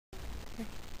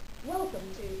Welcome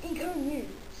to Eco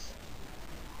News.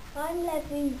 I'm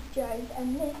Leslie Jones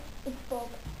and this is Bob.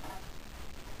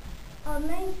 Our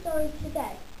main story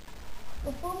today.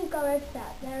 Before we go over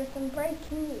that, there is some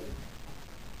breaking news.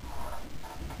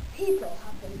 People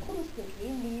have been constantly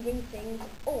leaving things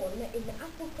on in the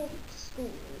Applecroft school.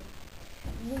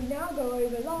 We now go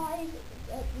over live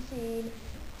at the scene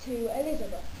to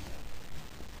Elizabeth.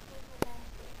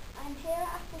 I'm here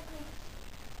at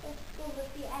Applecroft School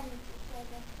with the energy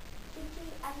service, Kitty,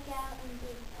 Abigail and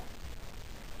Rita.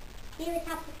 Here at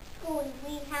Applecroft School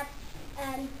we have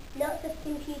lots of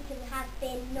computers have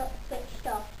been not switched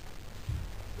off.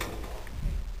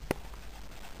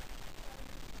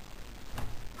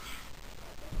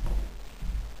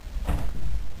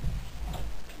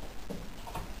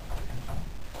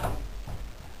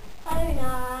 Oh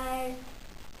no!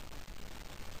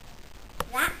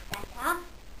 That's better.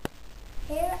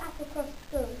 Here at Applecroft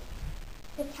School,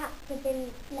 the taps have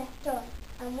been left on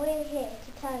and we're here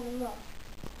to turn them off.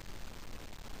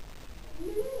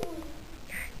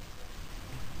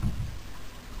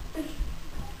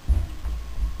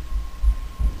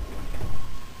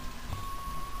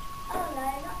 Oh no,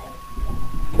 not this.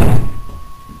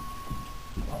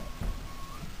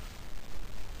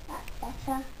 That's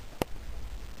better.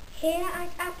 Here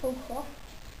at Applecroft,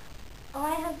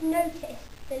 I have noticed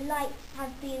the lights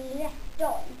have been left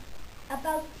on.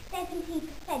 About 70%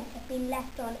 have been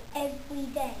left on every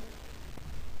day.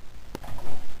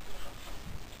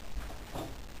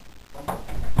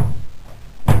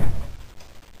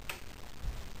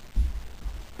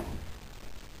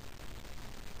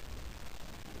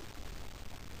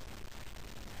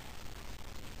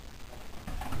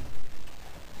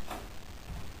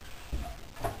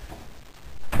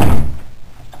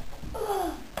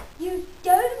 You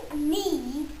don't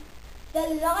need the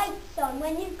lights on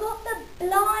when you've got the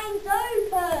blinds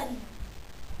open.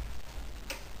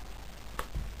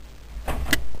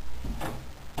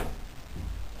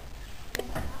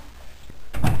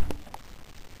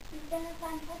 You've done a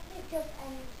fantastic job,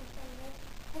 Energy Savers.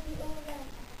 Have you all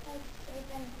learned how to save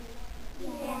energy?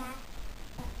 Yeah.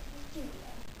 Back to the studio.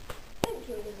 Thank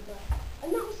you, Elizabeth. And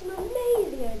that was some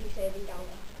amazing energy saving down at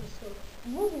the school.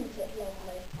 Wasn't it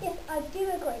lovely? Yes, I do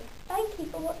agree. Thank you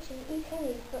for watching Eco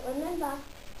News, but remember,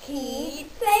 Keep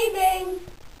saving!